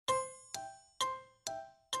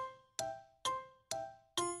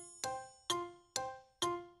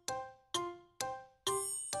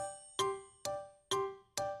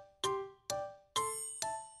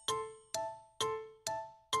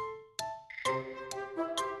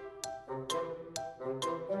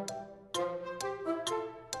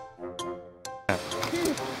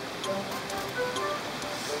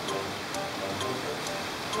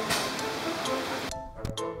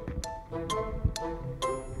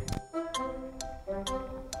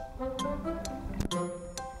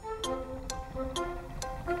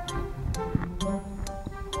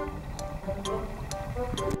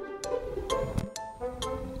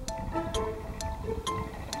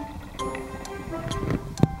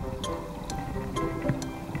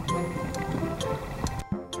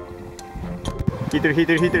引いてる引い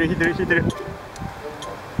てる引いてる引いてる引いてる。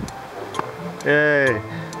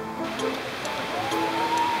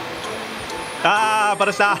あーバ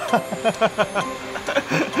ラした。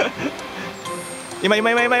今帰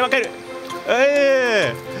る。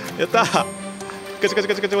やったー。ガチガチ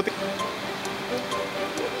ガチガチ持って。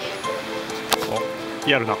お、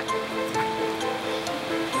やるな。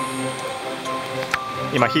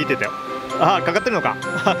今引いてたよ。あーかかってるのか。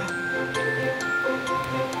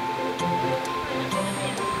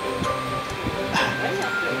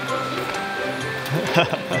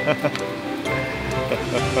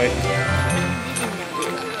はい。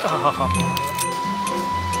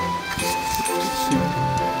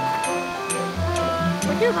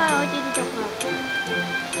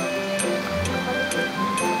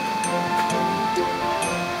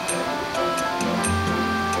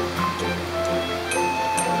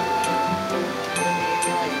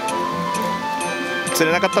釣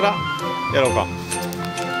れなかったらやろうか。ね。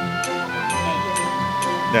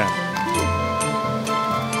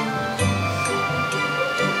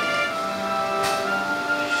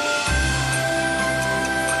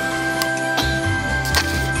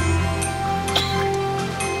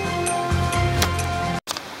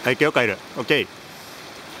はい、今日帰る。オッケー。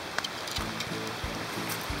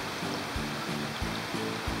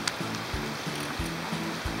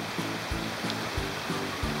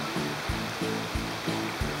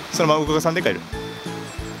そのまま動かさんで帰る。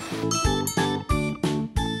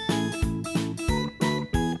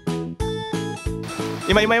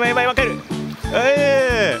今帰る。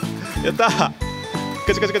やったー。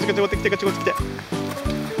ガチガチガチガチ持ってきて、ガチ持ってきて。は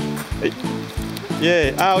い。イ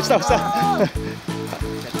エーイ。あー落ちた。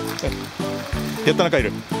やったな、帰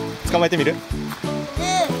る。捕まえてみる。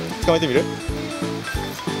捕まえてみる。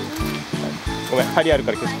ごめん、針ある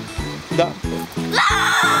から消す。だ。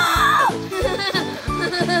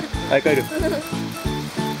はい、帰る。簡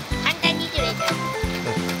単に釣れちゃう。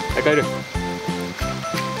はい、帰る。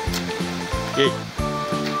イエイ。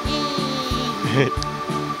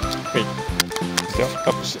はい。じゃあ、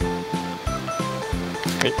アップして。は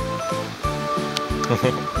い。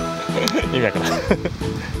意味わからん。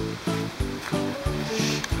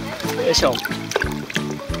よいしょ。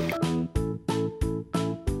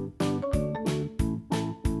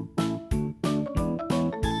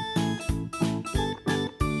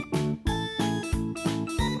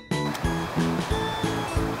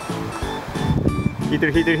引いて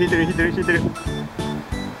る。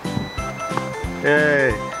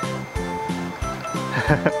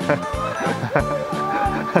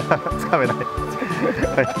つかめない。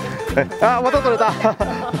あ、また取れた。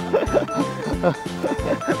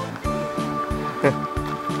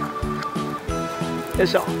よい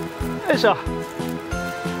しょ。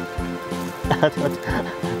あ、待って。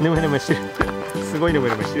眠してる。すごい眠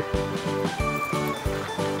してる。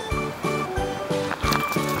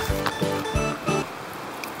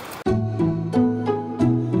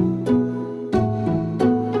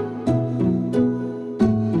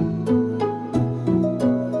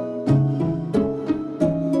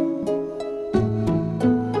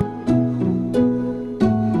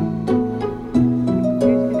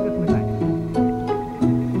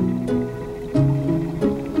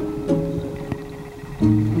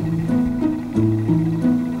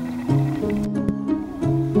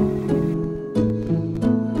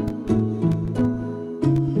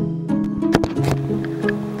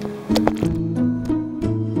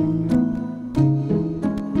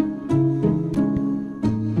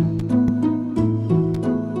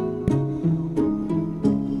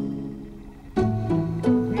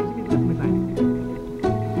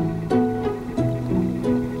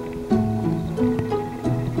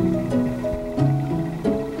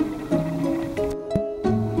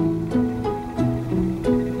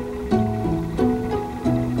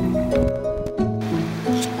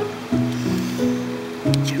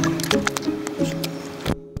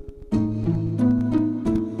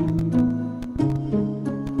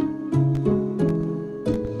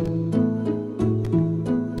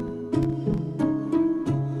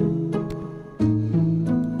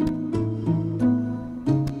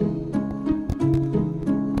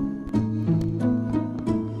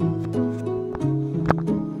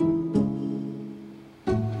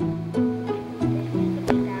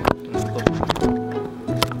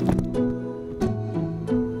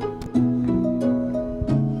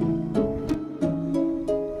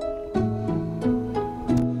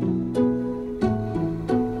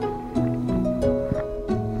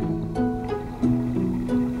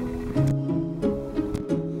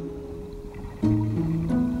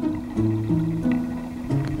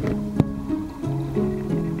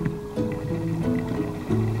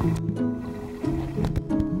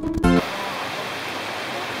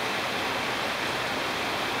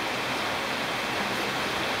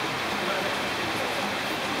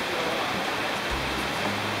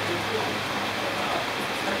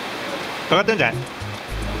かかってんじゃない？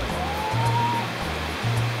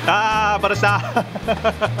あーバラした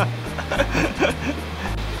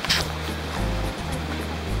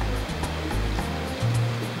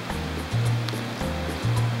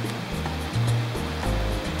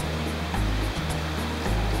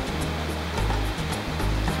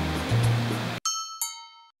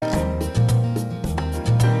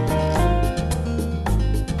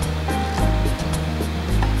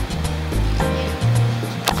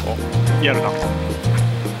お、やるな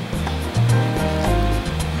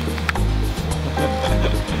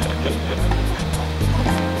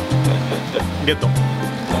ゲット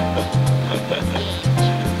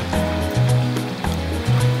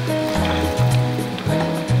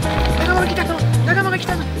仲間が来たぞ、仲間が来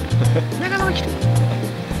たぞ、仲間が来た。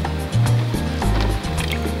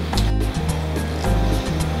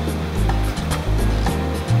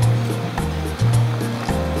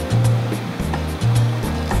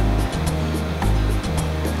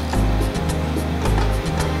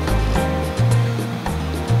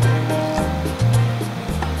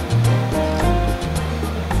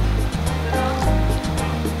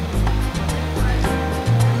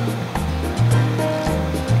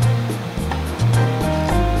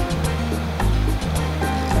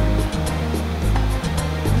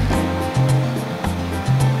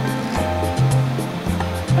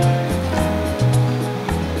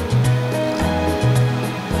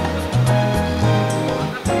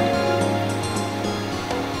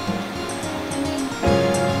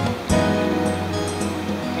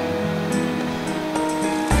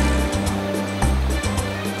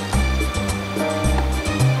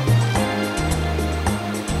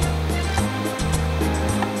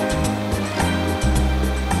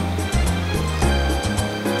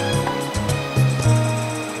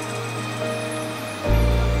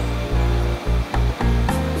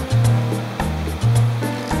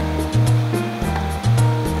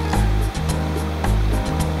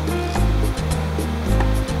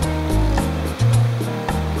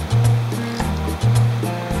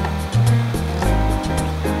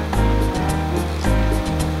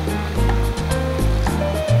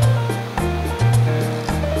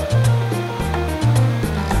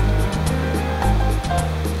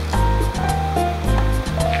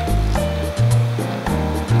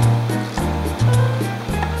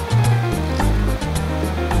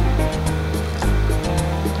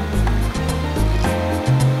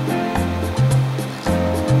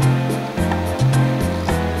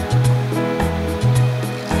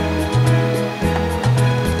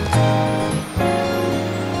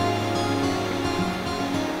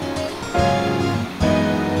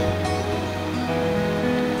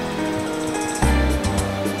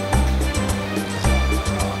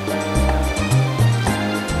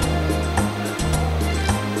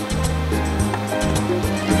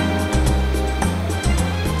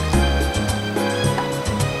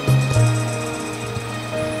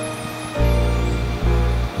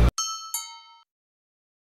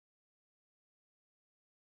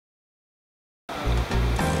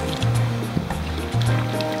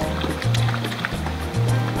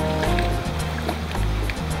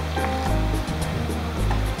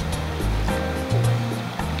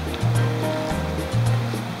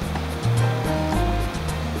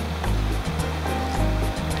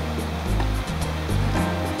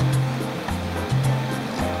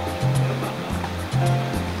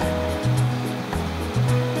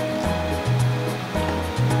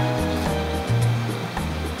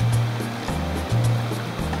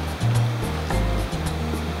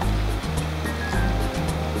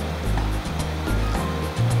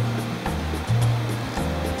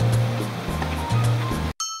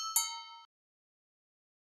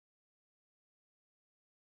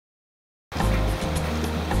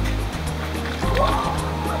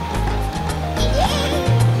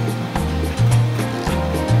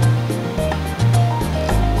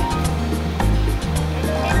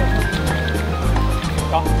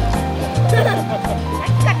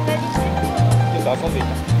遊んでいた。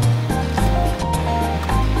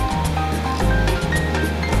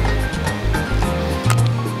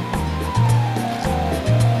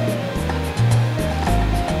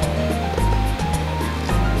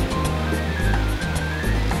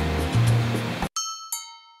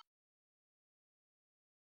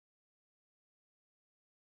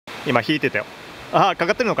今引いてたよ。ああ、か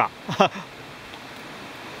かってるのか。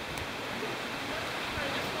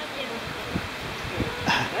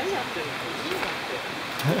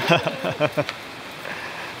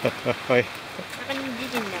はい。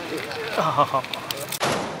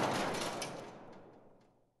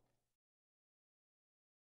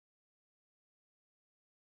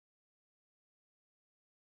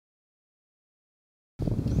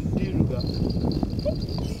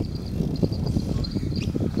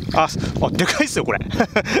でかいっすよこれ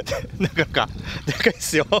なかなかでかいっ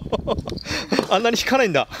すよあんなに引かない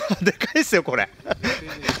んだでかいっすよこれ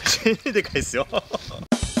でかいっすよ